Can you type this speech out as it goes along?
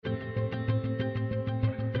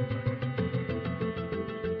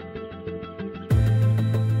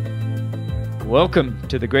Welcome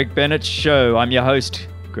to the Greg Bennett Show. I'm your host,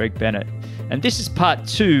 Greg Bennett. And this is part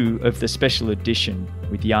 2 of the special edition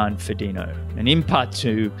with Jan FRODENO. And in part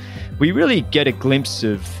 2, we really get a glimpse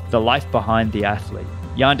of the life behind the athlete.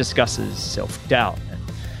 Jan discusses self-doubt and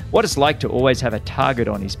what it's like to always have a target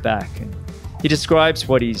on his back. And he describes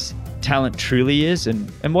what his talent truly is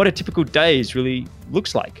and what a typical day really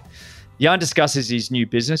looks like. Jan discusses his new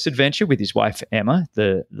business adventure with his wife, Emma,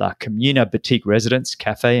 the La Comuna Boutique Residence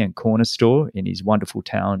Cafe and Corner Store in his wonderful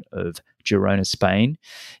town of Girona, Spain.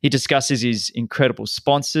 He discusses his incredible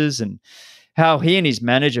sponsors and how he and his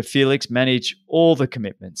manager, Felix, manage all the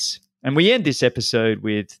commitments. And we end this episode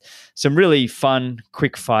with some really fun,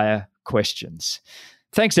 quick-fire questions.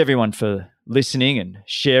 Thanks, everyone, for listening and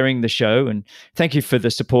sharing the show. And thank you for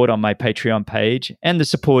the support on my Patreon page and the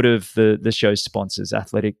support of the show's sponsors,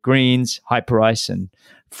 Athletic Greens, Hyperice, and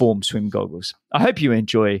Form Swim Goggles. I hope you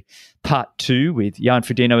enjoy part 2 with Jan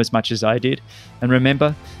FRODENO as much as I did. And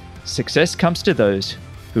remember, success comes to those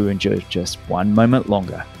who endure just one moment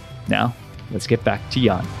longer. Now, let's get back to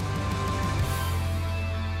Jan.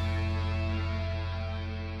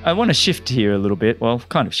 I want to shift here a little bit. Well,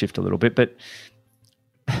 kind of shift a little bit, but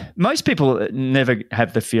most people never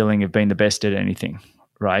have the feeling of being the best at anything,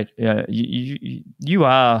 right? You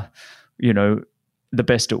are, the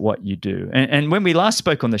best at what you do. And when we last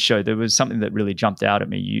spoke on the show, there was something that really jumped out at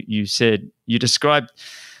me. You described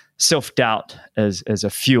self-doubt as a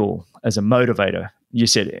fuel, as a motivator. You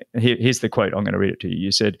said, here's the quote, I'm going to read it to you.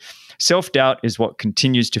 You said, self-doubt is what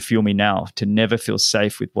continues to fuel me now, to never feel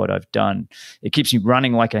safe with what I've done. It keeps me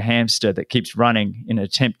running like a hamster that keeps running in an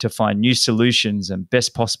attempt to find new solutions and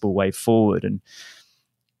best possible way forward. And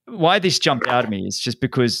why this jumped out at me is just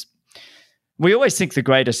because we always think the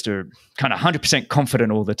greatest are kind of 100%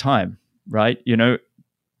 confident all the time, right?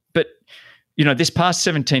 But this past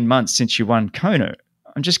 17 months since you won Kona,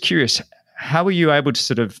 I'm just curious, how were you able to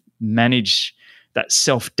sort of manage that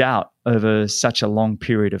self-doubt over such a long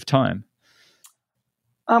period of time?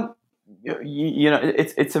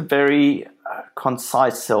 It's a very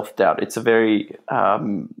concise self-doubt. It's a very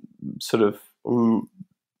sort of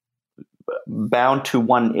bound to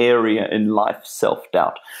one area in life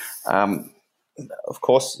self-doubt. Of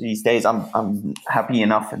course, these days I'm happy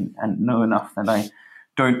enough and know enough that I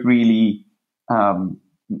don't really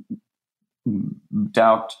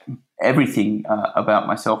doubt everything about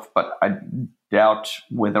myself, but I doubt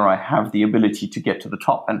whether I have the ability to get to the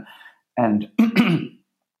top, and and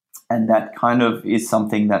that kind of is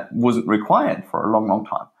something that wasn't required for a long, long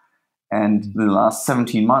time. And the last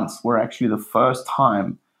 17 months were actually the first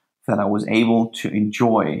time that I was able to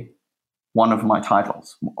enjoy one of my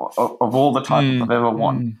titles. Of all the titles I've ever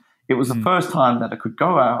won, it was the first time that I could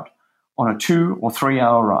go out on a 2 or 3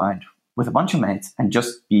 hour ride with a bunch of mates and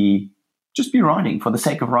just be riding for the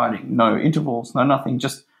sake of riding. No intervals, no nothing,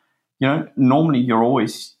 just normally you're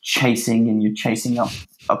always chasing and you're chasing up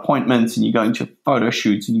appointments and you're going to photo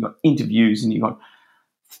shoots and you've got interviews and you've got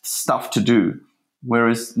stuff to do.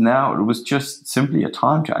 Whereas now it was just simply a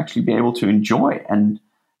time to actually be able to enjoy. And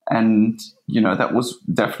that was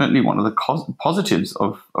definitely one of the positives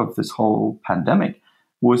of this whole pandemic,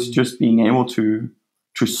 was just being able to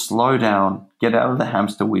slow down, get out of the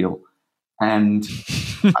hamster wheel. And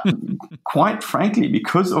quite frankly,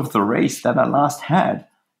 because of the race that I last had,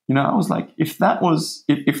 I was like, if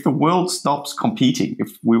the world stops competing,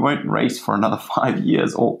 if we won't race for another 5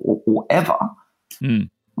 years or ever, you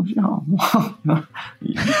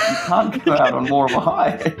can't go out on more of a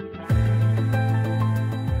high.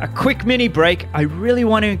 A quick mini break. I really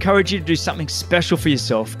want to encourage you to do something special for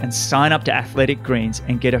yourself and sign up to Athletic Greens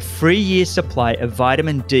and get a free year supply of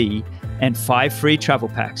vitamin D and 5 free travel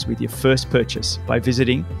packs with your first purchase by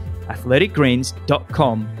visiting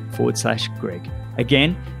athleticgreens.com/Greg.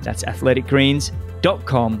 Again, that's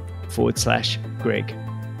athleticgreens.com/Greg.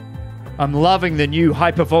 I'm loving the new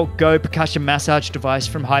HyperVolt Go percussion massage device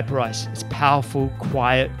from Hyperice. It's powerful,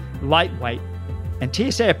 quiet, lightweight, and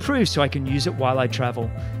TSA approved so I can use it while I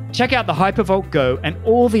travel. Check out the HyperVolt Go and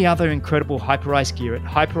all the other incredible Hyperice gear at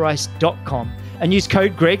hyperice.com and use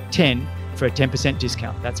code GREG10 for a 10%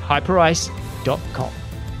 discount. That's hyperice.com.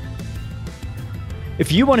 If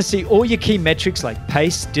you want to see all your key metrics like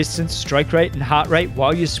pace, distance, stroke rate, and heart rate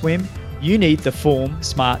while you swim, you need the Form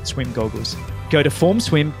Smart Swim Goggles. Go to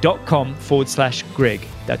formswim.com/Greg.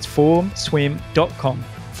 That's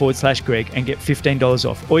formswim.com/Greg and get $15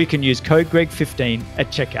 off. Or you can use code GREG15 at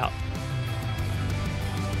checkout.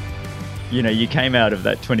 You came out of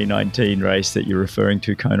that 2019 race that you're referring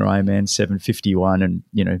to, Kona Ironman 751, and,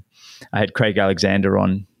 I had Craig Alexander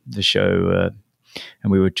on the show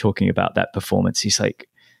and we were talking about that performance. He's like,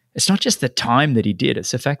 it's not just the time that he did,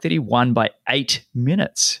 it's the fact that he won by 8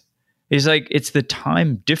 minutes. He's like, it's the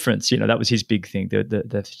time difference. That was his big thing.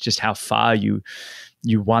 The just how far you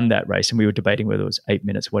won that race. And we were debating whether it was 8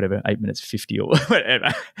 minutes, whatever, 8 minutes 50 or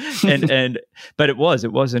whatever. But it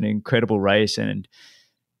was an incredible race. And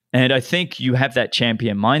I think you have that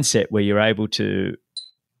champion mindset where you're able to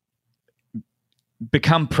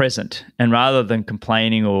become present, and rather than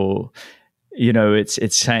complaining or,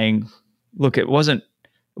 it's saying, look, it wasn't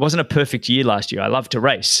a perfect year last year. I love to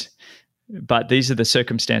race, but these are the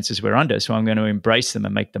circumstances we're under, so I'm going to embrace them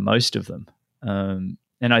and make the most of them. And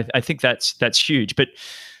I think that's huge. But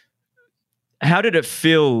how did it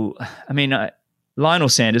feel? I mean, Lionel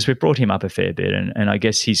Sanders, we've brought him up a fair bit, and I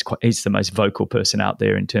guess he's the most vocal person out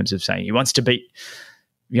there in terms of saying he wants to beat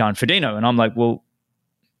Jan Frodeno. And I'm like, well,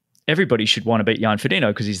 everybody should want to beat Jan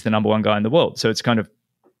Frodeno because he's the number one guy in the world. So it's kind of,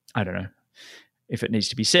 I don't know if it needs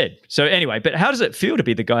to be said. So anyway, but how does it feel to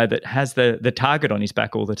be the guy that has the target on his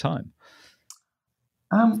back all the time?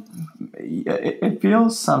 It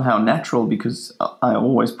feels somehow natural because I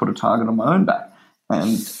always put a target on my own back.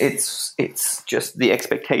 And it's just the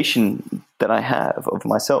expectation that I have of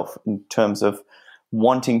myself in terms of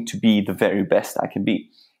wanting to be the very best I can be.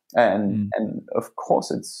 And of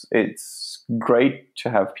course, it's great to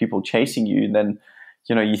have people chasing you. And then,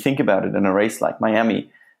 you think about it in a race like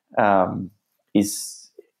Miami is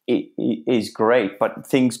great, but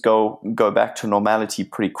things go back to normality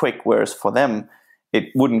pretty quick. Whereas for them, it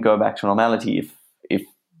wouldn't go back to normality if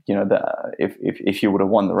you would have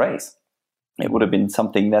won the race. It would have been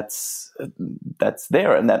something that's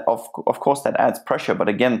there, and that of course that adds pressure. But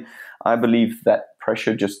again, I believe that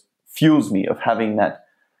pressure just fuels me of having that,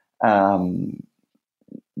 of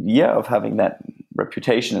having that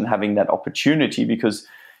reputation and having that opportunity, because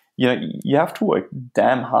you have to work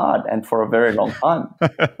damn hard and for a very long time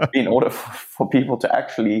in order for people to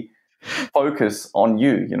actually focus on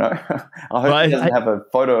you. I hope he doesn't have a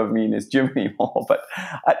photo of me in his gym anymore. But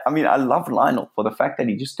I love Lionel for the fact that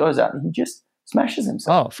he just goes out and he just smashes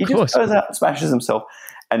himself. He just goes out and smashes himself,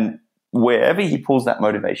 and wherever he pulls that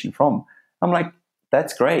motivation from, I'm like,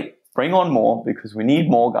 that's great. Bring on more, because we need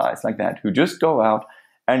more guys like that who just go out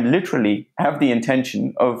and literally have the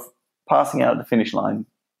intention of passing out at the finish line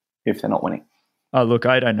if they're not winning. Oh, look,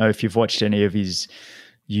 I don't know if you've watched any of his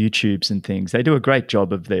YouTubes and things. They do a great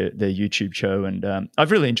job of their YouTube show, and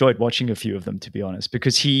I've really enjoyed watching a few of them, to be honest,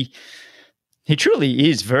 because he truly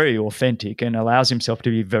is very authentic and allows himself to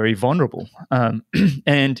be very vulnerable.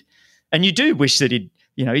 And you do wish that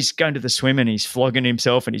he's going to the swim and he's flogging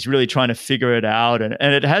himself and he's really trying to figure it out, and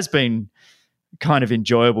it has been kind of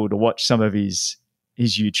enjoyable to watch some of his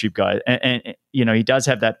YouTube guys, and he does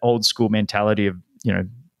have that old school mentality of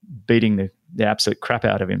beating the absolute crap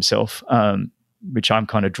out of himself. Which I'm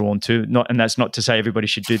kind of drawn to. And that's not to say everybody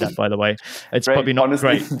should do that, by the way. It's great, probably not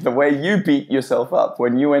honestly, great. The way you beat yourself up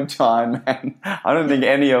when you went to Ironman, I don't think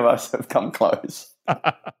any of us have come close.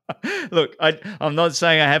 Look, I'm not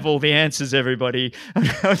saying I have all the answers, everybody.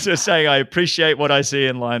 I'm just saying I appreciate what I see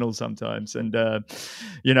in Lionel sometimes. And, and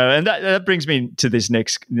that brings me to this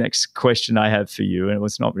next question I have for you. And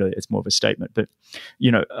it's not really, it's more of a statement. But,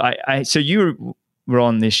 so you were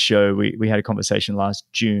on this show. We had a conversation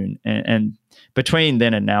last June, and between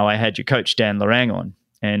then and now, I had your coach, Dan Lorang, on.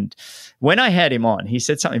 And when I had him on, he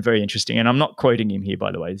said something very interesting. And I'm not quoting him here,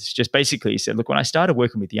 by the way. It's just basically he said, look, when I started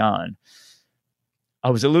working with Jan, I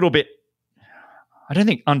was a little bit, I don't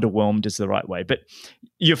think underwhelmed is the right way, but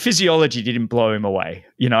your physiology didn't blow him away.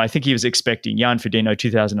 I think he was expecting Jan Frodeno,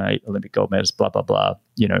 2008 Olympic gold medalist, blah, blah, blah,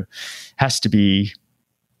 has to be,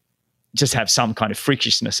 just have some kind of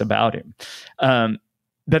freakishness about him.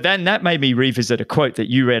 But then that made me revisit a quote that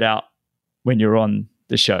you read out when you're on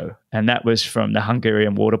the show, and that was from the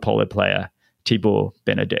Hungarian water polo player Tibor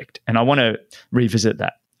Benedict, and I want to revisit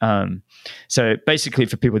that. So basically,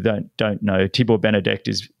 for people who don't know, Tibor Benedict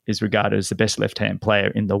is regarded as the best left-hand player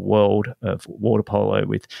in the world of water polo,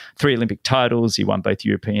 with 3 Olympic titles. He won both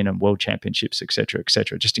European and World Championships, etc.,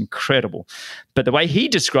 etc. Just incredible. But the way he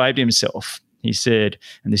described himself, he said,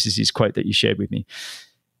 and this is his quote that you shared with me,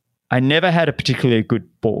 I never had a particularly good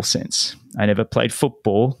ball sense. I never played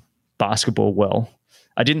football, basketball well.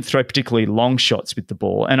 I didn't throw particularly long shots with the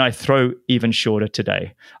ball, and I throw even shorter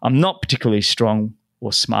today. I'm not particularly strong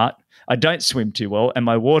or smart. I don't swim too well, and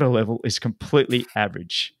my water level is completely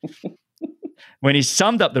average. When he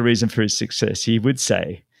summed up the reason for his success, he would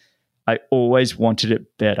say, I always wanted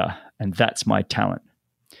it better, and that's my talent.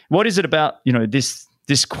 What is it about,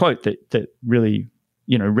 this quote that really,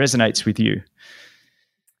 resonates with you?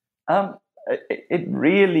 It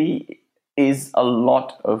really is a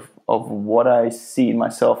lot of what I see in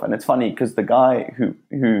myself. And it's funny because the guy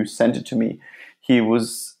who sent it to me, he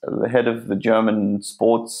was the head of the German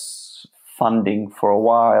sports funding for a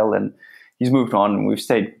while, and he's moved on, and we've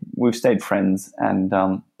stayed friends. And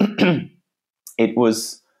it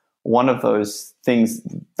was one of those things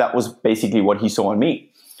that was basically what he saw in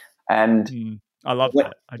me. And I love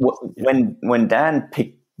that. When Dan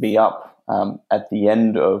picked me up at the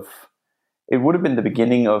end of, it would have been the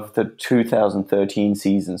beginning of the 2013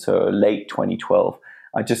 season, so late 2012.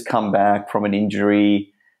 I just come back from an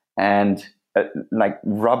injury, and like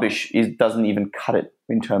rubbish doesn't even cut it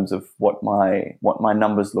in terms of what my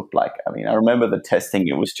numbers looked like. I mean, I remember the testing;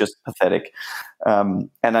 it was just pathetic, and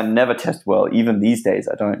I never test well. Even these days,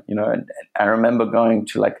 I don't. And I remember going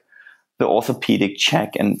to like the orthopedic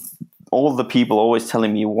check, and all the people always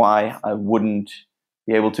telling me why I wouldn't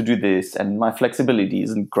be able to do this, and my flexibility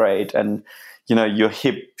isn't great, and your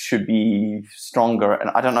hip should be stronger, and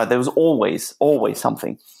I don't know. There was always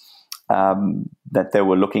something that they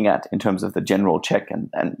were looking at in terms of the general check, and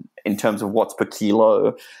in terms of watts per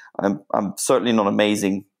kilo. I'm certainly not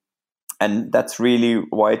amazing, and that's really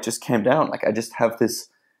why it just came down. Like I just have this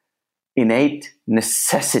innate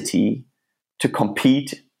necessity to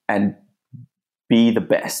compete and be the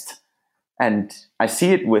best. And I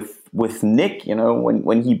see it with Nick,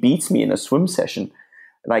 when he beats me in a swim session.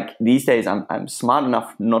 Like these days, I'm smart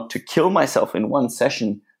enough not to kill myself in one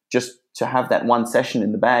session, just to have that one session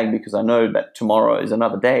in the bag, because I know that tomorrow is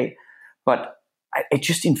another day. But it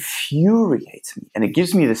just infuriates me, and it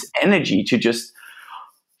gives me this energy to just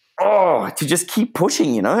keep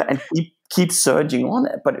pushing, and keep surging on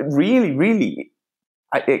it. But it really, really,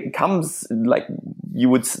 it comes like you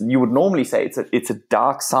would normally say it's a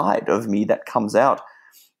dark side of me that comes out,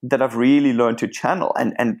 that I've really learned to channel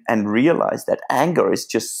and realize that anger is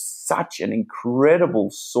just such an incredible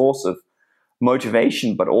source of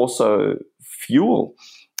motivation, but also fuel.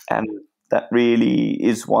 And that really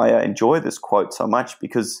is why I enjoy this quote so much,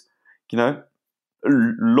 because,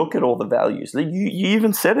 look at all the values. You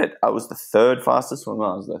even said it. I was the third fastest swimmer.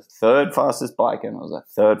 I was the third fastest biker, and I was the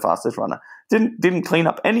third fastest runner. Didn't clean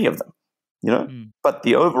up any of them, But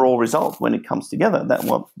the overall result, when it comes together,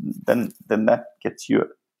 then that gets you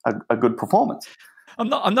a good performance. I'm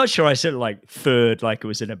not sure I said it like third, like it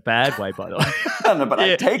was in a bad way, by the way. No, but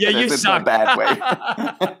I take it as in a bad way.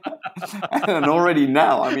 And already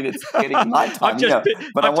now, I mean, it's getting nighttime,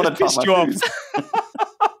 but I want to tie my shoes.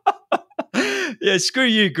 Yeah, screw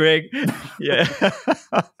you, Greg. Yeah.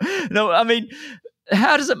 No, I mean,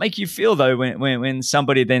 how does it make you feel though when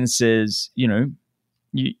somebody then says,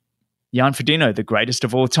 Jan Frodeno, the greatest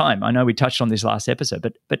of all time? I know we touched on this last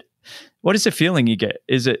episode, but what is the feeling you get?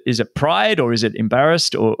 Is it pride, or is it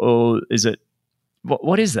embarrassed, or is it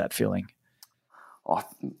what is that feeling? Oh,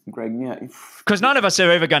 Greg, yeah. Because none of us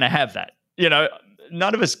are ever going to have that.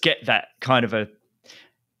 None of us get that kind of a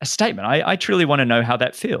statement. I truly want to know how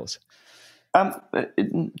that feels.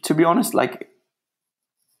 To be honest, like,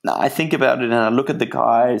 I think about it and I look at the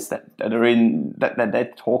guys that are in that they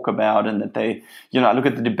talk about, and that they, I look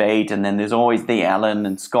at the debate, and then there's always the Alan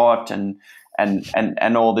and Scott and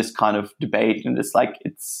all this kind of debate, and it's like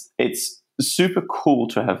it's super cool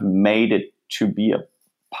to have made it to be a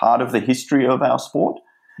part of the history of our sport.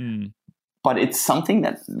 But it's something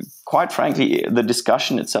that, quite frankly, the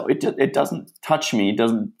discussion itself, it doesn't touch me, it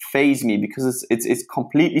doesn't faze me, because it's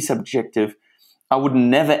completely subjective. I would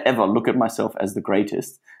never ever look at myself as the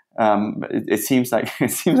greatest. It seems like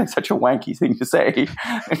such a wanky thing to say,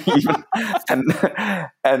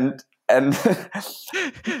 and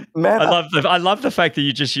man, I love the fact that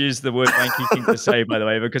you just used the word wanky thing to say, by the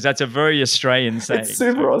way, because that's a very Australian saying. It's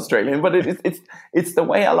super Australian, but it's the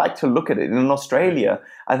way I like to look at it. In Australia,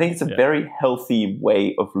 I think it's a very healthy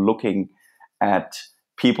way of looking at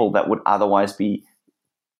people that would otherwise be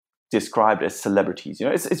described as celebrities.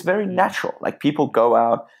 It's very natural. Like, people go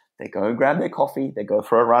out, they go and grab their coffee, they go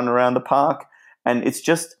for a run around the park, and it's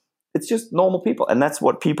just normal people. And that's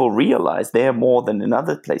what people realize there more than in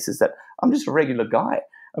other places, that I'm just a regular guy.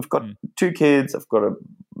 I've got 2 kids, I've got a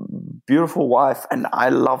beautiful wife, and I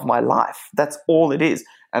love my life. That's all it is.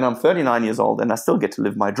 And I'm 39 years old, and I still get to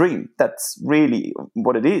live my dream. That's really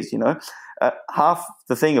what it is, half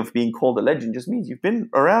the thing of being called a legend just means you've been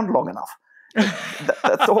around long enough.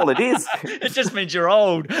 That's all it is. It just means you're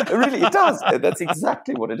old. Really, it does. That's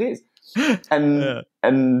exactly what it is.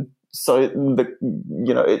 And so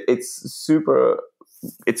it's super.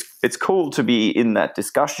 It's cool to be in that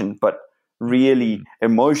discussion, but really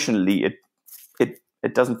emotionally,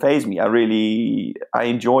 it doesn't faze me. I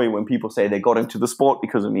enjoy when people say they got into the sport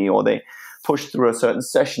because of me, or they push through a certain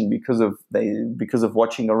session because of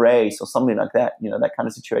watching a race or something like that. That kind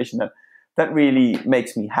of situation that really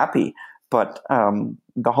makes me happy. But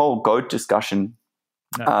the whole GOAT discussion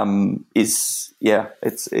it's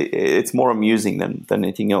more amusing than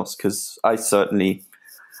anything else, because I certainly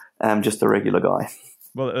am just a regular guy.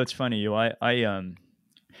 Well, it's funny. I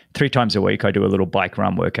 3 times a week I do a little bike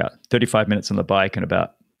run workout, 35 minutes on the bike and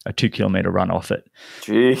about a 2-kilometer run off it.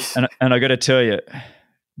 Jeez. And I got to tell you,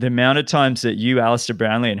 the amount of times that you, Alistair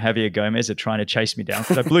Brownlee, and Javier Gomez are trying to chase me down,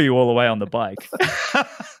 because I blew you all the way on the bike.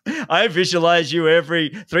 I visualize you every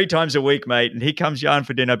 3 times a week, mate, and here comes Jan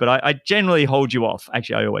for dinner, but I generally hold you off.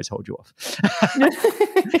 Actually, I always hold you off.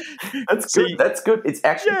 That's good. That's good. It's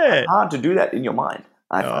actually hard to do that in your mind.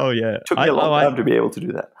 It took me a long time to be able to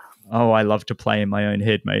do that. Oh, I love to play in my own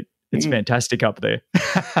head, mate. It's fantastic up there.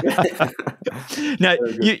 Now,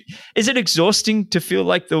 is it exhausting to feel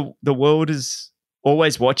like the world is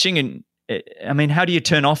always watching? And I mean, how do you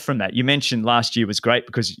turn off from that? You mentioned last year was great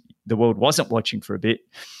because the world wasn't watching for a bit,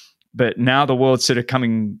 but now the world's sort of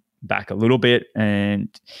coming back a little bit. And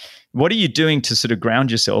what are you doing to sort of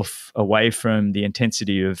ground yourself away from the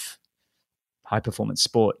intensity of high performance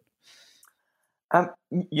sport?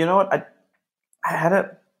 You know what? I had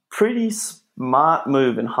a pretty smart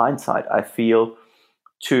move in hindsight, I feel,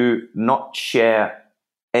 to not share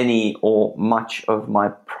any or much of my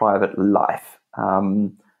private life.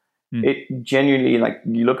 It genuinely, like,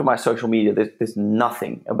 you look at my social media, there's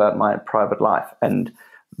nothing about my private life. And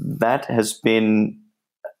that has been,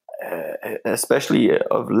 especially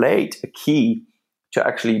of late, a key to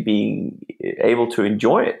actually being able to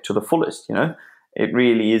enjoy it to the fullest. It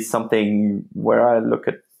really is something where I look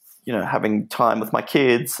at, having time with my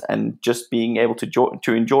kids and just being able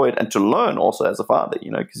to enjoy it and to learn also as a father,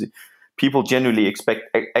 because people generally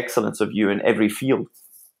expect excellence of you in every field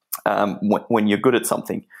when you're good at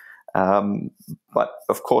something. But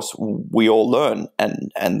of course, we all learn,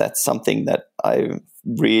 and that's something that I've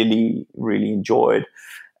really, really enjoyed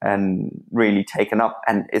and really taken up.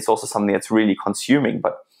 And it's also something that's really consuming.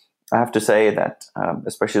 But I have to say that,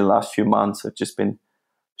 especially the last few months, I've just been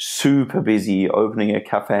super busy opening a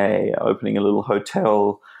cafe, opening a little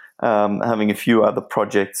hotel, having a few other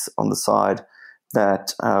projects on the side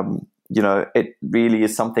that, it really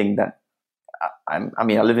is something that I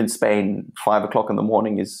live in Spain. 5 o'clock in the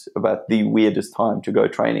morning is about the weirdest time to go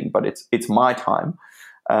training, but it's my time,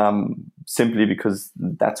 simply because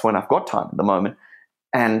that's when I've got time at the moment.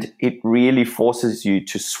 And it really forces you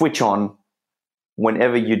to switch on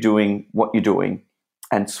whenever you're doing what you're doing,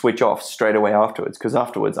 and switch off straight away afterwards. Because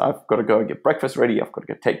afterwards, I've got to go get breakfast ready. I've got to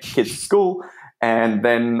go take the kids to school. And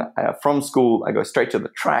then from school, I go straight to the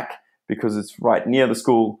track because it's right near the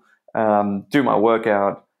school, do my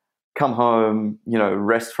workout, come home,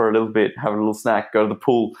 rest for a little bit, have a little snack, go to the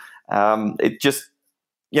pool. It just,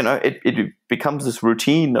 it becomes this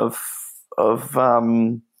routine of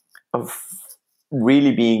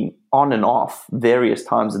really being on and off various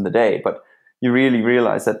times in the day. But you really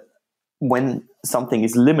realize that when something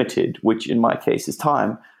is limited, which in my case is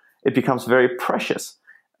time, it becomes very precious,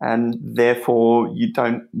 and therefore you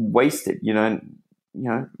don't waste it. You don't,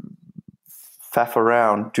 faff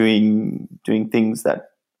around doing things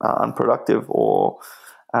that are unproductive or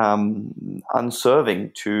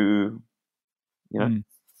unserving to, getting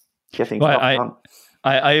stuff done.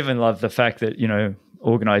 I even love the fact that,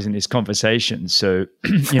 organizing this conversation. So,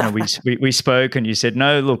 we spoke and you said,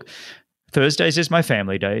 no, look, Thursdays is my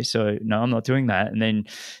family day. So no, I'm not doing that. And then,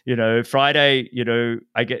 Friday,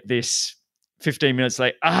 I get this 15 minutes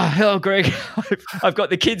late. Hello, Greg. I've got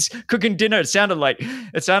the kids cooking dinner. It sounded like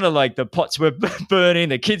the pots were burning.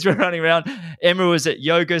 The kids were running around. Emma was at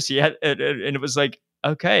yoga. So and it was like,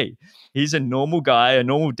 okay, he's a normal guy, a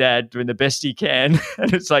normal dad doing the best he can.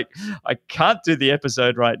 And it's like, I can't do the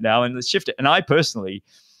episode right now, and let's shift it. And I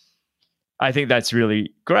think that's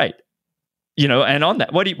really great. And on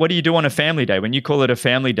that, what do you do on a family day? When you call it a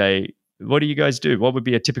family day, what do you guys do? What would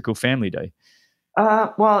be a typical family day?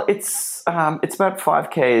 Well, it's about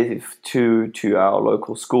 5K to our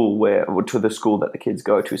local school, to the school that the kids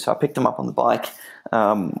go to. So I picked them up on the bike.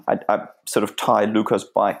 I sort of tie Luca's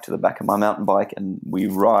bike to the back of my mountain bike, and we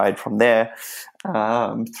ride from there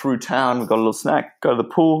through town. We've got a little snack, go to the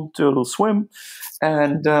pool, do a little swim,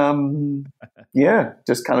 and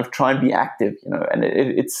just kind of try and be active, And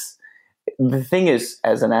it's the thing is,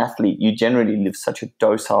 as an athlete, you generally live such a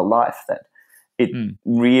docile life that it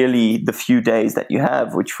really, the few days that you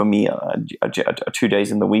have, which for me are 2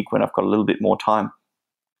 days in the week when I've got a little bit more time,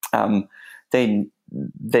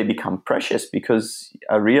 they become precious, because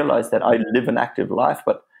I realize that I live an active life,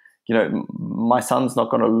 but my son's not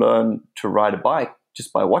going to learn to ride a bike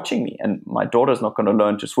just by watching me. And my daughter's not going to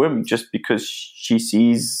learn to swim just because she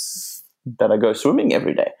sees that I go swimming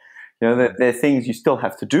every day. There are things you still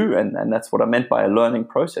have to do, and that's what I meant by a learning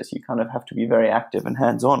process. You kind of have to be very active and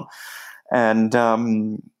hands-on. And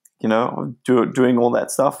doing all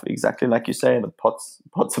that stuff exactly like you say. The pots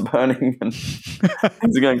are burning and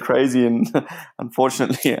things are going crazy. And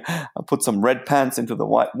unfortunately, I put some red pants into the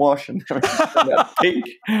white wash and everything got pink.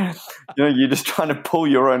 You're just trying to pull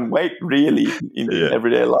your own weight really in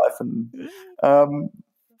everyday life. And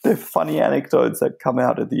they're funny anecdotes that come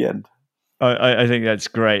out at the end. I think that's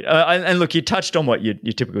great. And look, you touched on what your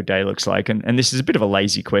typical day looks like, and this is a bit of a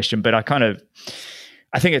lazy question, but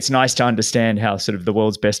I think it's nice to understand how sort of the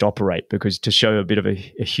world's best operate, because to show a bit of a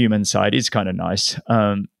human side is kind of nice.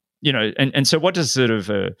 And so what does sort of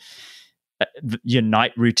your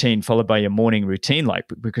night routine followed by your morning routine like?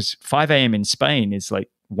 Because 5 a.m. in Spain is like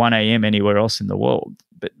 1 a.m. anywhere else in the world.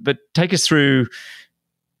 But take us through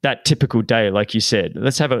that typical day, like you said.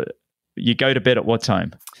 You go to bed at what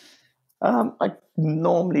time? I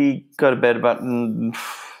normally go to bed about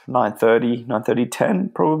 9:30, 10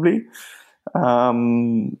 probably. Have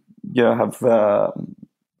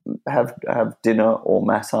dinner or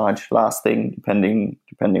massage last thing, depending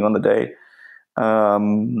on the day. I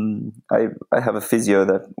have a physio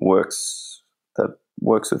that works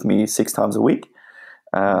with me 6 times a week,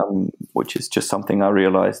 which is just something I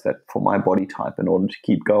realized that for my body type, in order to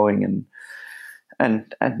keep going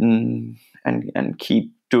and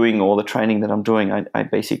keep doing all the training that I'm doing, I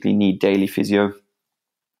basically need daily physio.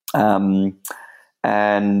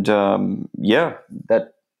 That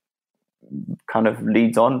kind of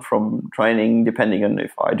leads on from training, depending on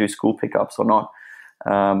if I do school pickups or not.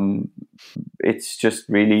 It's just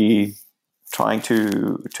really trying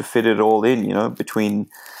to fit it all in, between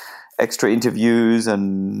extra interviews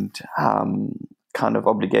and kind of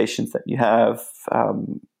obligations that you have.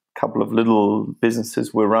 Couple of little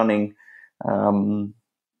businesses we're running.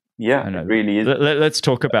 It really is. Let's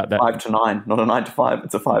talk about that. 5 to 9, not a 9 to 5.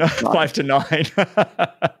 It's a 5 to 9. 5 to 9.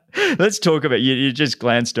 Let's talk about you just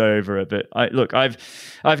glanced over it, but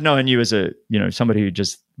I've known you as somebody who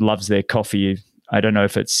just loves their coffee. I don't know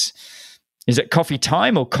if is it coffee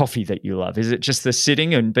time or coffee that you love? Is it just the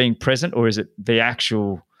sitting and being present, or is it the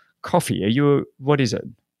actual coffee? What is it?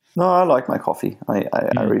 No, I like my coffee.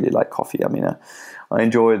 I really like coffee. I mean, I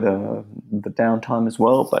enjoy the downtime as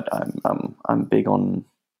well, but I'm big on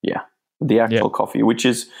the actual coffee, which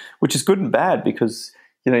is good and bad, because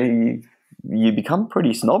you become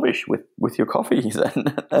pretty snobbish with your coffees,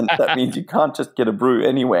 and that means you can't just get a brew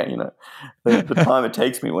anywhere. The time it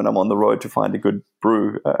takes me when I'm on the road to find a good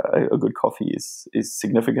brew, a good coffee is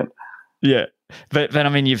significant. Yeah, but I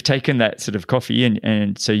mean, you've taken that sort of coffee in,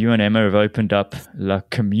 and so you and Emma have opened up La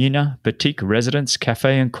Comuna Boutique Residence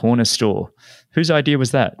Cafe and Corner Store. Whose idea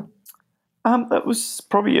was that? That was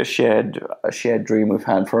probably a shared dream we've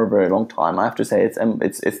had for a very long time. I have to say, it's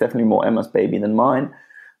definitely more Emma's baby than mine.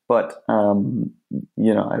 But I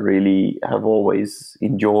really have always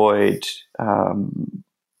enjoyed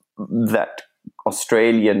that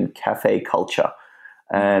Australian cafe culture,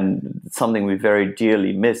 and something we very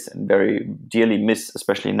dearly miss,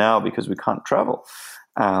 especially now because we can't travel.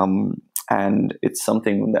 And it's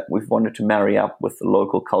something that we've wanted to marry up with the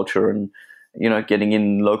local culture, and getting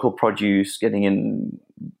in local produce, getting in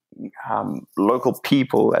local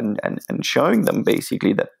people, and showing them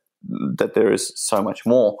basically that there is so much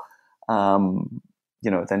more,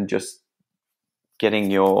 than just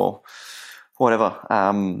getting your whatever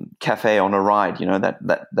cafe on a ride.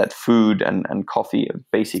 That food and coffee are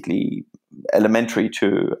basically elementary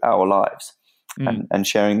to our lives, and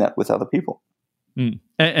sharing that with other people.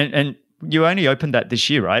 And you only opened that this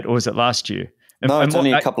year, right? Or was it last year? No, it's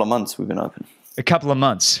only a couple of months we've been open. A couple of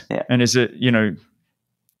months. Yeah. And is it,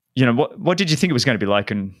 what did you think it was going to be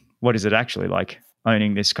like, and what is it actually like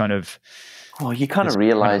owning this kind of... Well, you kind of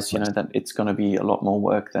realize, that it's going to be a lot more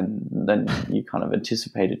work than you kind of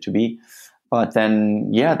anticipate it to be. But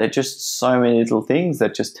then, there are just so many little things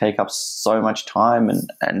that just take up so much time,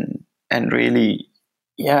 and really,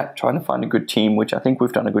 trying to find a good team, which I think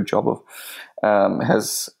we've done a good job of,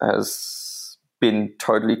 has been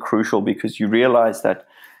totally crucial, because you realize that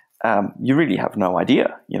you really have no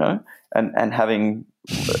idea, and having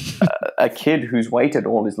a kid who's waited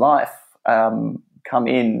all his life come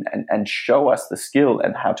in and show us the skill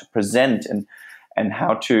and how to present and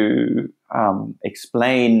how to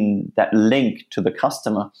explain that link to the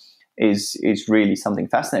customer is really something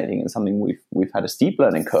fascinating, and something we've had a steep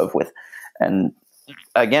learning curve with. And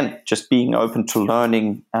again, just being open to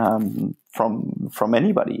learning from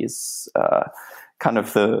anybody is kind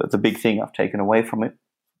of the big thing I've taken away from it.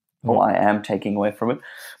 or I am taking away from it.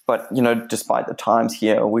 But, despite the times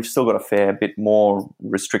here, we've still got a fair bit more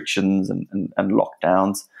restrictions and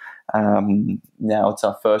lockdowns. Now it's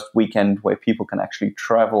our first weekend where people can actually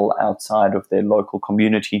travel outside of their local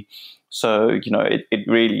community. So, it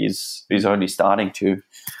really is only starting to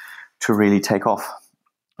really take off.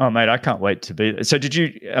 Oh, mate, I can't wait to be there. So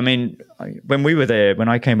when we were there, when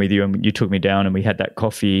I came with you and you took me down and we had that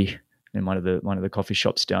coffee in one of the coffee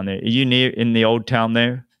shops down there. Are you near in the old town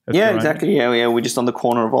there? Yeah, exactly. Yeah. We're just on the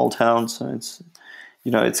corner of Old Town. So it's,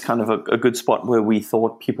 it's kind of a good spot where we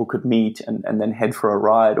thought people could meet and then head for a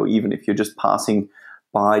ride, or even if you're just passing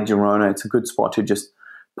by Girona, it's a good spot to just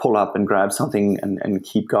pull up and grab something and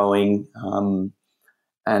keep going.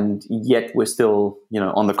 And yet we're still,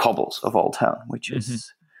 on the cobbles of Old Town, which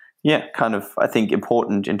is, kind of, I think,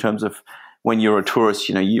 important in terms of when you're a tourist,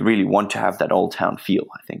 you really want to have that Old Town feel,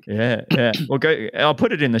 I think. Yeah. Well, I'll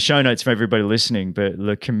put it in the show notes for everybody listening, but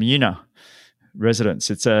La Comuna residence,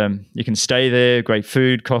 it's you can stay there, great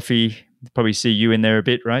food, coffee, probably see you in there a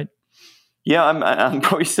bit, right? Yeah, I'm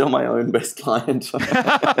probably still my own best client.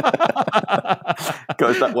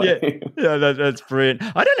 Goes that way. Yeah, that's brilliant.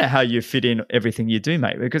 I don't know how you fit in everything you do,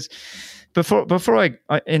 mate, because before I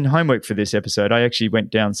in homework for this episode, I actually went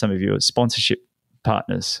down some of your sponsorship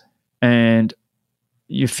partners, and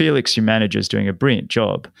Felix, your manager, is doing a brilliant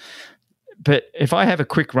job. But if I have a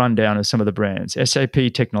quick rundown of some of the brands: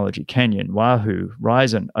 SAP Technology, Canyon, Wahoo,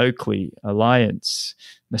 Ryzen, Oakley, Alliance,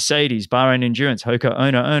 Mercedes, Bahrain Endurance, Hoka,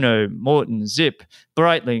 Ono, Morton, Zip,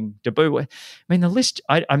 Breitling, Dabu. I mean, the list,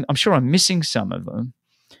 I'm sure I'm missing some of them.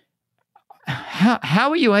 How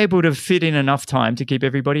are you able to fit in enough time to keep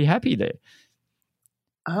everybody happy there?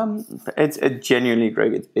 It's genuinely,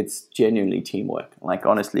 Greg, it's genuinely teamwork. Like,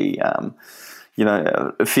 honestly,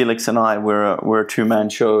 Felix and I, we're a two-man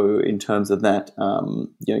show in terms of that.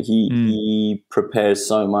 He prepares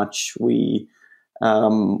so much. He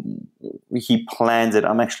plans it.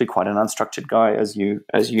 I'm actually quite an unstructured guy, as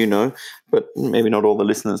you know, but maybe not all the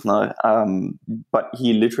listeners know. But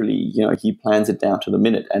he literally, he plans it down to the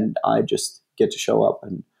minute, and I just get to show up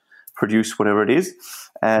and produce whatever it is.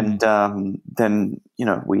 And then,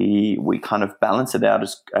 we kind of balance it out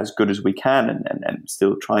as good as we can, and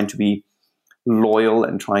still trying to be loyal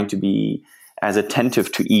and trying to be as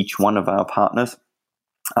attentive to each one of our partners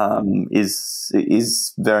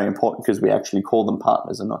is very important, because we actually call them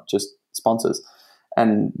partners and not just sponsors.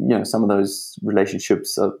 And some of those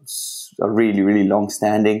relationships are really, really long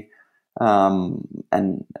standing,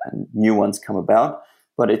 and new ones come about.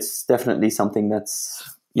 But it's definitely something that's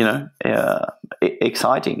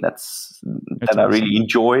exciting. That awesome. I really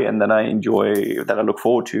enjoy, and that I look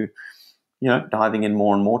forward to diving in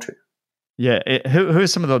more and more to. Yeah. Who are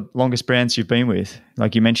some of the longest brands you've been with?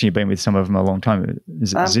 Like you mentioned, you've been with some of them a long time.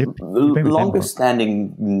 Is it Zip? Longest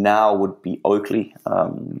standing now would be Oakley.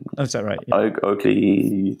 Is that right? Yeah.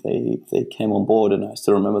 Oakley, they came on board, and I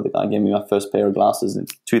still remember the guy gave me my first pair of glasses in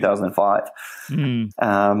 2005.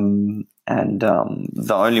 And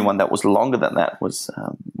the only one that was longer than that was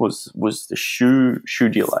the shoe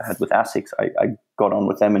deal I had with Asics. I got on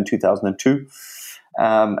with them in 2002,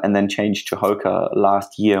 and then changed to Hoka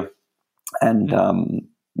last year. And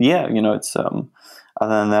it's other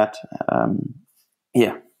than that,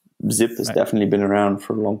 Zip has definitely been around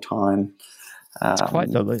for a long time. It's quite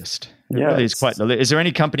the list. It really is quite the list. Is there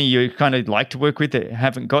any company you kind of like to work with that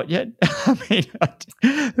haven't got yet?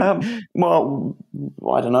 Well,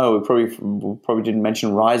 I don't know. We probably didn't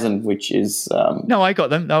mention Ryzen, which is no, I got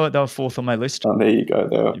them. They were fourth on my list. Oh, there you go.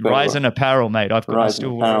 Ryzen apparel, mate. I've got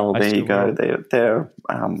Ryzen apparel. There you go. They're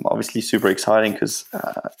obviously super exciting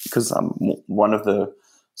because I'm one of the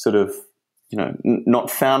sort of not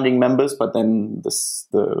founding members, but then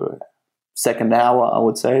the second hour, I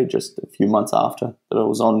would say, just a few months after that I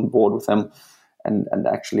was on board with them and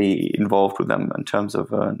actually involved with them in terms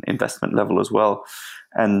of an investment level as well.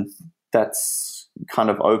 And that's kind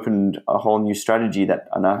of opened a whole new strategy that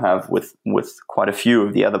I now have with quite a few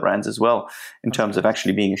of the other brands as well, in terms of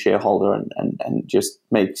actually being a shareholder, and just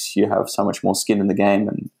makes you have so much more skin in the game,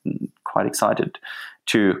 and quite excited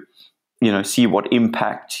to, see what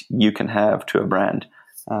impact you can have to a brand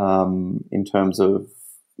in terms of,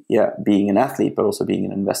 being an athlete, but also being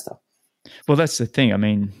an investor. Well, that's the thing. I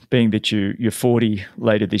mean, being that you're 40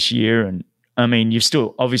 later this year, and I mean, you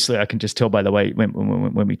still, obviously, I can just tell by the way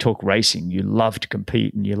when we talk racing, you love to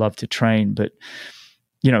compete and you love to train. But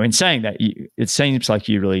in saying that, it seems like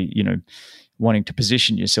you really, wanting to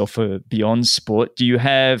position yourself for beyond sport. Do you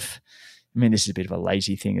have? I mean, this is a bit of a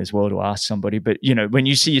lazy thing as well to ask somebody, but when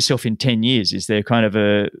you see yourself in 10 years, is there kind of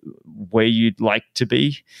a where you'd like to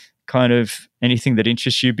be? Kind of anything that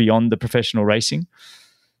interests you beyond the professional racing?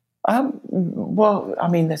 Well, I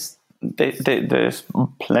mean, there's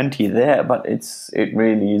plenty there, but it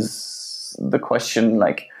really is the question.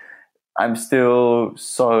 Like, I'm still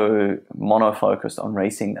so monofocused on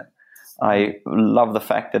racing that I love the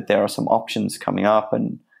fact that there are some options coming up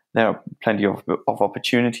and there are plenty of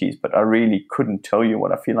opportunities, but I really couldn't tell you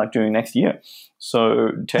what I feel like doing next year. So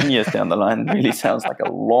 10 years down the line really sounds like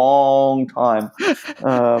a long time.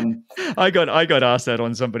 I got asked that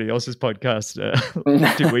on somebody else's podcast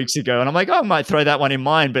 2 weeks ago, and I'm like, oh, I might throw that one in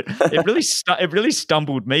mine, but it really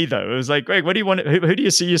stumbled me though. It was like, Greg, what do you want? Who do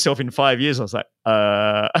you see yourself in 5 years? I was like,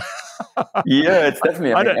 Yeah, it's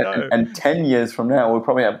definitely. I don't know. And 10 years from now, we'll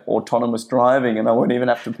probably have autonomous driving, and I won't even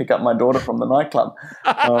have to pick up my daughter from the nightclub.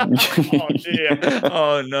 Oh dear!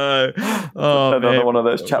 Oh no! Oh, another one of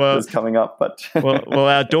those chapters coming up. But well,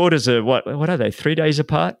 our daughters are what are they? 3 days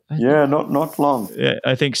apart? Yeah, not long. Yeah,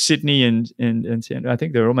 I think Sydney and I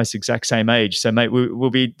think they're almost exact same age. So, mate, we'll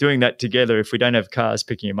be doing that together. If we don't have cars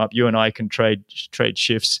picking them up, you and I can trade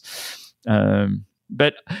shifts.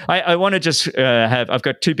 But I want to just I've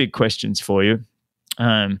got 2 big questions for you.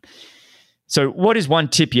 So what is one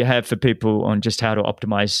tip you have for people on just how to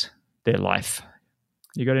optimize their life?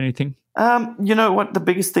 You got anything? You know what? The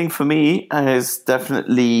biggest thing for me has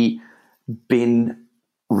definitely been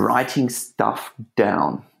writing stuff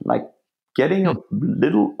down, like getting a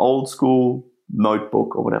little old school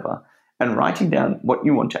notebook or whatever and writing down what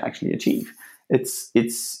you want to actually achieve. It's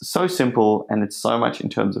so simple, and it's so much in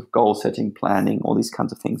terms of goal setting, planning, all these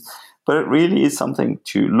kinds of things. But it really is something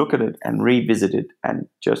to look at it and revisit it and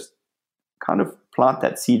just kind of plant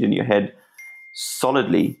that seed in your head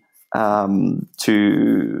solidly,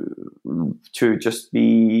 to just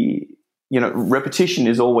be, repetition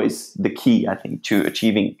is always the key, I think, to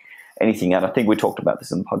achieving anything. And I think we talked about this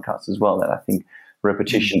in the podcast as well, that I think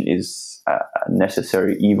repetition is a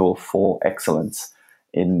necessary evil for excellence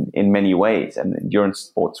in many ways. And in the endurance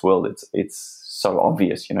sports world, it's so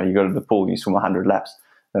obvious. You go to the pool, you swim 100 laps.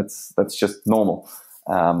 That's just normal.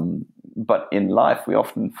 But in life, we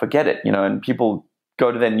often forget it, and people go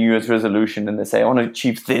to their New Year's resolution and they say, I want to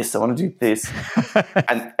achieve this, I want to do this.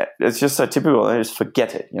 And it's just so typical. They just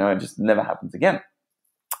forget it, it just never happens again.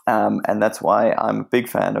 And that's why I'm a big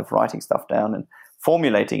fan of writing stuff down and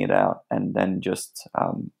formulating it out, and then just,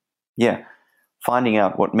 finding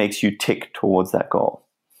out what makes you tick towards that goal.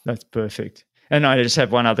 That's perfect. And I just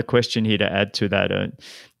have one other question here to add to that.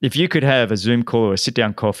 If you could have a Zoom call or a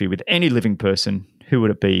sit-down coffee with any living person, who would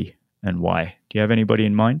it be and why? Do you have anybody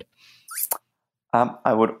in mind?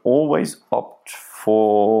 I would always opt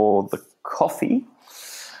for the coffee.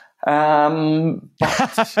 But,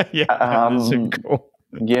 Zoom call.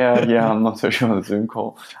 Yeah, I'm not so sure of the Zoom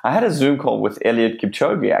call. I had a Zoom call with Eliud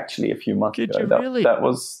Kipchoge actually a few months ago. Did you really? That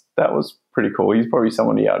was pretty cool. He's probably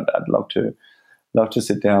somebody I'd love to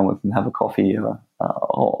sit down with and have a coffee,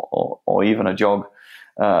 or even a jog.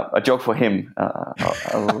 A jog for him, a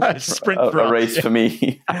race for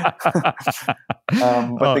me. But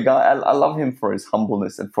the guy, I love him for his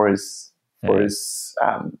humbleness and for his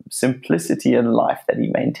simplicity in life that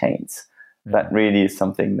he maintains. Yeah. That really is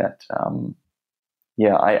something that,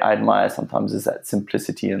 I admire sometimes, is that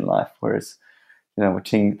simplicity in life. Whereas,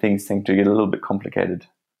 things tend to get a little bit complicated.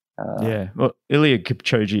 Well, Eliud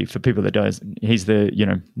Kipchoge, for people that don't, he's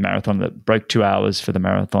the marathon that broke 2 hours for the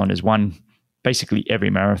marathon, has won basically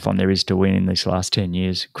every marathon there is to win in these last 10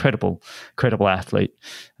 years. Incredible athlete.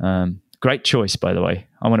 Great choice, by the way.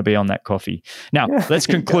 I want to be on that coffee. Now, let's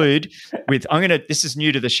conclude with, this is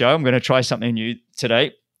new to the show. I'm going to try something new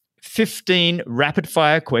today. 15 rapid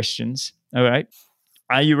fire questions. All right.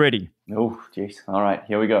 Are you ready? Oh, geez. All right,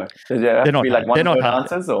 here we go. Does it have to be like one-word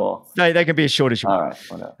answers, or? No, they can be as short as you want. All right,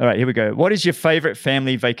 whatever. All right, here we go. What is your favorite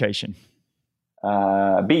family vacation?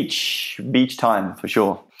 Beach time for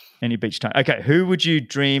sure. Any beach time. Okay, who would you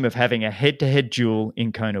dream of having a head-to-head duel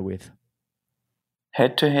in Kona with?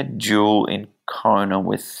 Head-to-head duel in Kona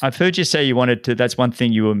with? I've heard you say you wanted to. That's one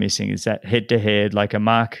thing you were missing, is that head-to-head, like a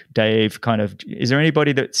Mark, Dave kind of. Is there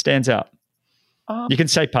anybody that stands out? You can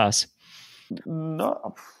say pass.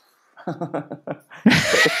 No. Is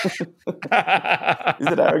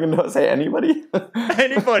it arrogant to say anybody?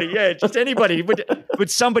 Anybody, yeah, just anybody. Would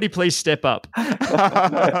somebody please step up?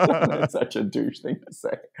 That's such a douche thing to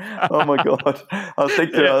say. Oh my God. I'll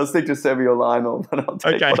stick to Sevi or Lionel, but I'll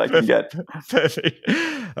take what I can get. Perfect.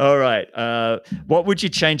 All right. What would you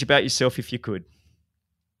change about yourself if you could?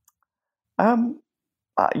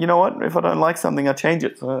 You know what? If I don't like something, I change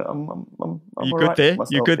it. So I'm you good there?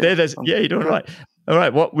 You good there? You're doing right. All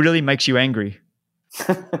right. What really makes you angry?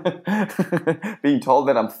 Being told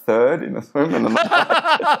that I'm third in a swim and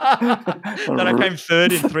that I came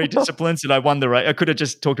third in 3 disciplines and I won the race. I could have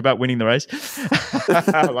just talked about winning the race.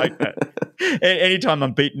 I like that. Anytime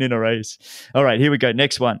I'm beaten in a race. All right, here we go.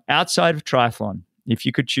 Next one. Outside of triathlon, if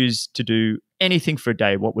you could choose to do anything for a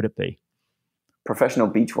day, what would it be? Professional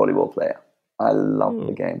beach volleyball player. I love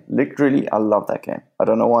the game. Literally, I love that game. I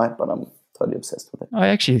don't know why, but I'm totally obsessed with it. I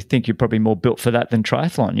actually think you're probably more built for that than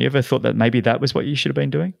triathlon. You ever thought that maybe that was what you should have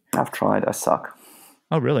been doing? I've tried. I suck.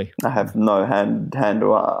 Oh, really? I have no hand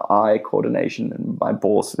or eye coordination, and my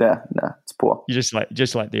balls. Yeah, no, it's poor. You just like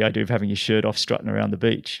the idea of having your shirt off, strutting around the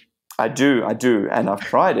beach. I do, and I've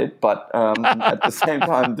tried it, but at the same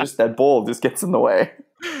time, just that ball just gets in the way.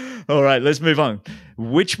 All right, let's move on.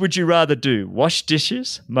 Which would you rather do? Wash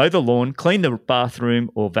dishes, mow the lawn, clean the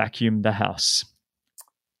bathroom, or vacuum the house?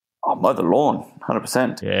 Oh, mow the lawn,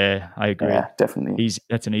 100%. Yeah, I agree. Yeah, definitely.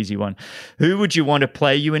 That's an easy one. Who would you want to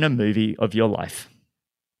play you in a movie of your life?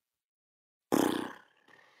 I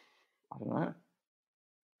don't know.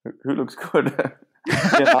 Who looks good? Who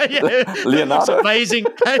Leonardo. looks amazing.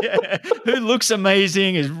 Who looks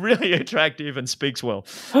amazing, is really attractive and speaks well.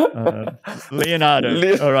 Leonardo.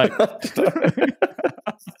 All right.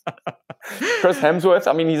 Chris Hemsworth.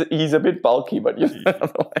 I mean, he's a bit bulky, but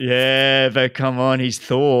yeah, but come on, he's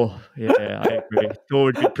Thor. Yeah, I agree. Thor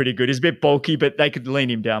would be pretty good. He's a bit bulky, but they could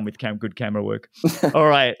lean him down with good camera work. All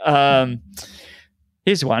right.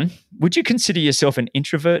 Here's one. Would you consider yourself an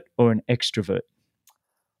introvert or an extrovert?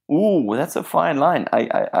 Ooh, that's a fine line.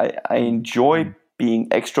 I enjoy being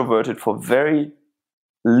extroverted for very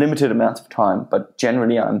limited amounts of time, but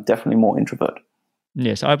generally I'm definitely more introvert.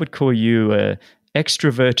 Yes, I would call you a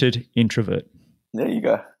extroverted introvert. There you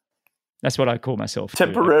go. That's what I call myself.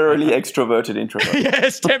 Temporarily extroverted introvert.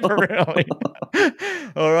 Yes, temporarily.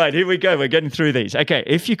 All right, here we go. We're getting through these. Okay,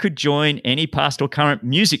 if you could join any past or current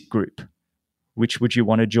music group, which would you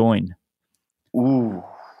want to join? Ooh,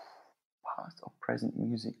 past or present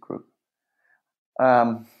music group.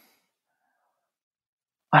 I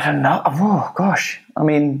don't know. Oh gosh. I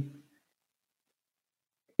mean,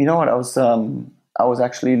 you know what? I was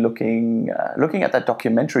actually looking at that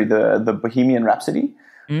documentary, the Bohemian Rhapsody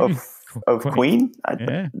of Queen.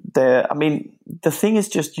 Yeah. I mean, the thing is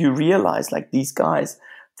just you realize like these guys,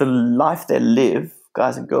 the life they live,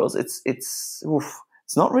 guys and girls, it's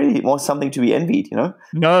not really more something to be envied, you know?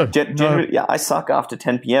 No. Generally, yeah, I suck after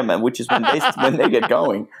 10 p.m., which is when they get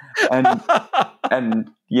going. And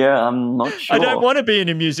yeah, I'm not sure. I don't want to be in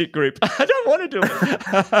a music group. I don't want to do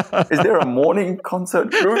it. Is there a morning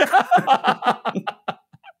concert group?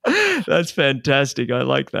 That's fantastic. I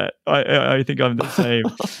like that. I think I'm the same.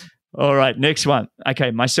 All right, next one.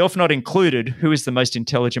 Okay, myself not included. Who is the most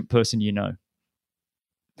intelligent person you know?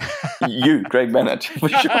 You, Greg Bennett. For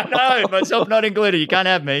sure. No, myself not included. You can't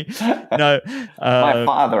have me. No. My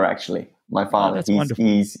father, actually. My father. That's wonderful.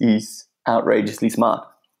 He's outrageously smart.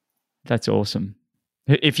 That's awesome.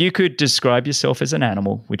 If you could describe yourself as an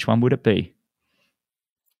animal, which one would it be?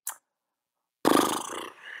 An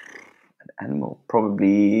animal,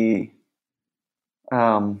 probably.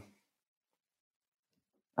 Jeez.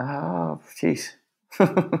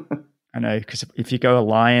 I know, because if you go a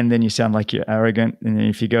lion, then you sound like you're arrogant, and then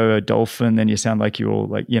if you go a dolphin, then you sound like you're all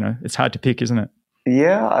like, it's hard to pick, isn't it?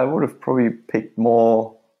 Yeah, I would have probably picked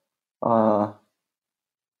more. I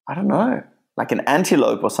don't know. Like an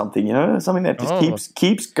antelope or something, something that just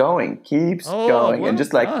keeps going, well and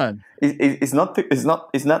just like it's not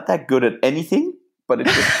that good at anything, but it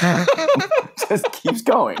just keeps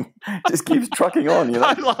going, just keeps trucking on.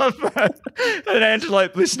 I love that. An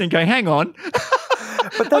antelope listening, going, "Hang on."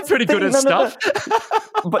 But that's pretty good at stuff.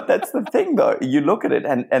 But that's the thing, though. You look at it,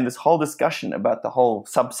 and this whole discussion about the whole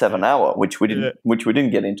sub 7 hour, which we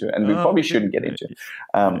didn't get into, and we probably shouldn't get into.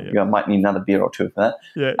 You might need another beer or two for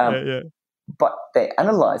that. But they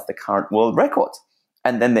analyze the current world records,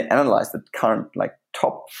 and then they analyze the current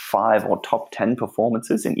top 5 or top 10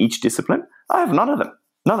 performances in each discipline. I have none of them.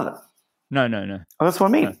 No. Well, that's what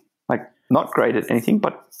I mean. No. Like not great at anything,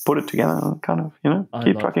 but put it together and kind of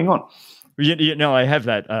keep trucking on. I have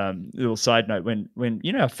that little side note when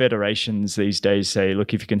our federations these days say,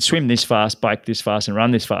 look, if you can swim this fast, bike this fast, and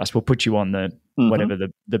run this fast, we'll put you on the whatever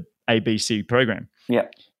the ABC program. Yeah.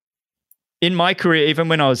 In my career, even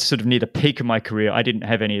when I was sort of near the peak of my career, I didn't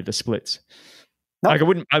have any of the splits. No. Like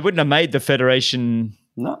I wouldn't have made the federation.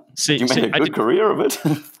 No, you made a good career of it.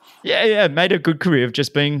 Yeah, made a good career of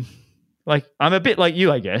just being like, I'm a bit like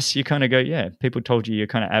you, I guess. You kind of go, yeah, people told you you're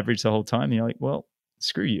kind of average the whole time. And you're like, well,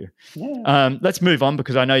 screw you. Yeah. Let's move on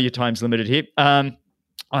because I know your time's limited here.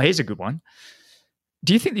 Here's a good one.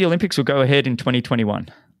 Do you think the Olympics will go ahead in 2021?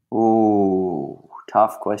 Ooh,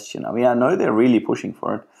 tough question. I mean, I know they're really pushing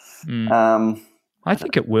for it. I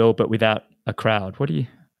think it will, but without a crowd. What do you?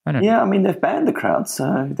 I don't know. Yeah, I mean, they've banned the crowds.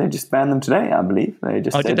 So they just banned them today, I believe. They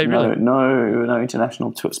just said did they really? no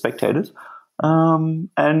international spectators.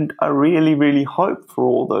 And I really, really hope for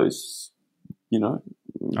all those,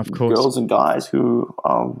 of course, girls and guys who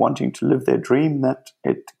are wanting to live their dream that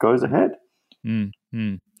it goes ahead.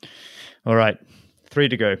 All right, 3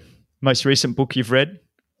 to go. Most recent book you've read?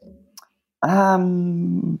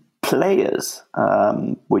 Players,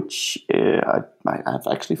 which I've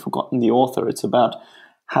actually forgotten the author. It's about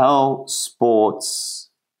how sports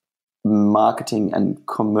marketing and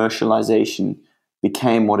commercialization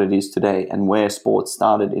became what it is today, and where sports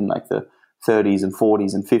started in like the 30s and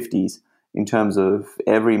 40s and 50s in terms of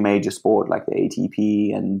every major sport, like the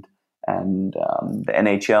ATP and the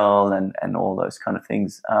NHL and all those kind of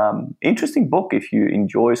things. Interesting book if you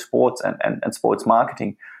enjoy sports and sports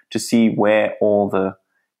marketing, to see where all the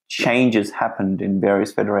changes happened in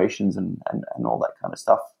various federations and all that kind of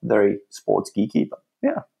stuff. Very sports geeky, but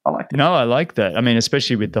yeah, I liked it. No, I like that. I mean,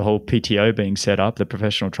 especially with the whole PTO being set up, the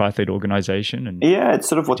Professional Triathlete Organization. And yeah, it's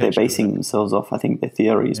sort of what they're basing themselves off. I think their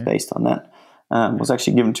theory is based on that. It was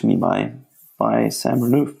actually given to me by Sam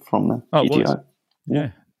Renouf from the PTO. Yeah.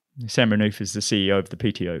 Sam Renouf is the CEO of the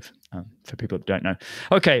PTO, for people that don't know.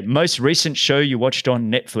 Okay, most recent show you watched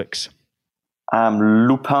on Netflix?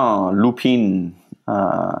 Lupin.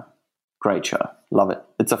 Great show. Love it.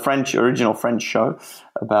 It's a original French show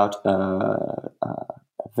about a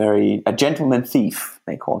gentleman thief,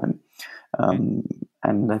 they call him.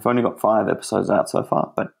 And they've only got 5 episodes out so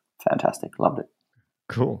far, but fantastic. Loved it.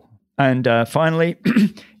 Cool. And finally,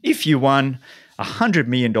 if you won $100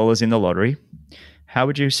 million in the lottery, how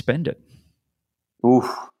would you spend it?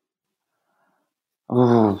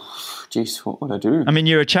 Geez, what would I do? I mean,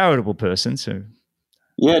 you're a charitable person, so...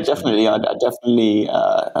 Yeah, definitely. I definitely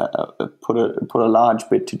put a large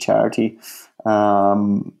bit to charity,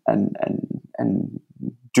 and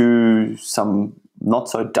do some not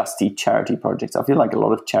so dusty charity projects. I feel like a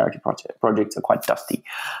lot of charity projects are quite dusty,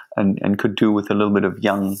 and could do with a little bit of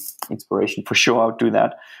young inspiration. For sure, I would do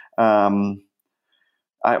that.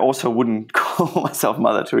 I also wouldn't call myself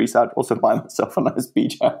Mother Teresa. I'd also buy myself a nice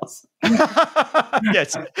beach house.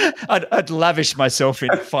 Yes, I'd lavish myself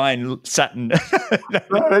in fine satin. No,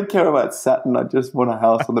 I don't care about satin. I just want a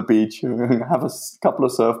house on the beach, have a couple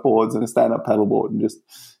of surfboards and a stand-up paddleboard, and just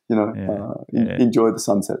enjoy the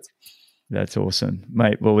sunsets. That's awesome,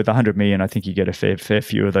 mate. Well, with 100 million, I think you get a fair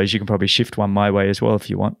few of those. You can probably shift one my way as well if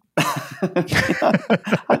you want. I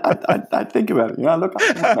think about it. Look,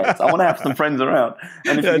 I want to have some friends around,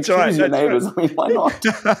 and if you choose your neighbours, I mean, why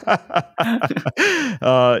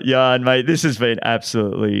not? Yeah, and mate, this has been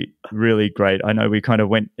absolutely really great. I know we kind of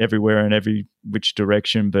went everywhere and every which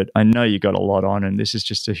direction, but I know you got a lot on, and this is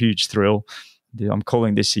just a huge thrill. I'm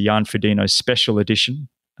calling this a Jan Frodeno special edition.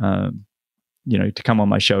 To come on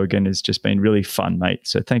my show again has just been really fun, mate.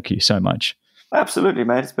 So thank you so much. Absolutely,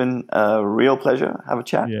 mate. It's been a real pleasure. Have a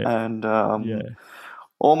chat. Yeah. And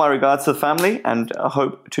all my regards to the family, and I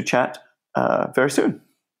hope to chat very soon.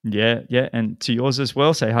 Yeah. And to yours as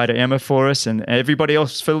well. Say hi to Emma for us, and everybody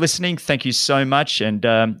else for listening. Thank you so much. And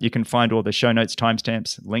you can find all the show notes,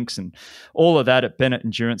 timestamps, links, and all of that at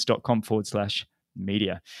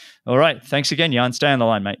bennettendurance.com/media. All right. Thanks again, Jan. Stay on the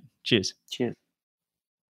line, mate. Cheers. Cheers.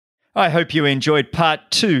 I hope you enjoyed part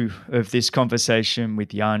 2 of this conversation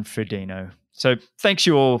with Jan Frodeno. So thanks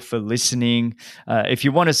you all for listening. If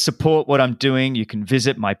you want to support what I'm doing, you can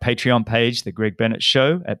visit my Patreon page, The Greg Bennett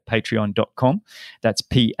Show, at patreon.com. That's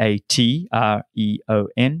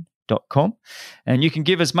patreon.com. And you can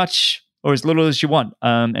give as much or as little as you want,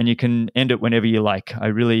 and you can end it whenever you like. I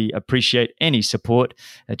really appreciate any support.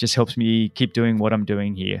 It just helps me keep doing what I'm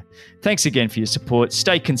doing here. Thanks again for your support.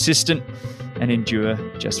 Stay consistent and endure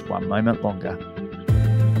just one moment longer.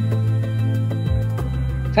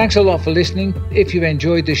 Thanks a lot for listening. If you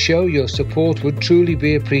enjoyed the show, your support would truly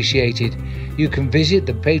be appreciated. You can visit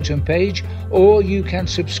the Patreon page, or you can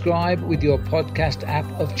subscribe with your podcast app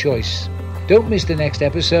of choice. Don't miss the next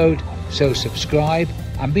episode, so subscribe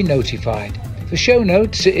and be notified. For show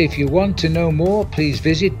notes, if you want to know more, please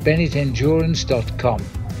visit bennettendurance.com.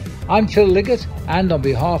 I'm Phil Liggett, and on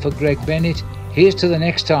behalf of Greg Bennett, here's to the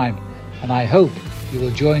next time, and I hope you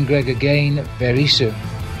will join Greg again very soon.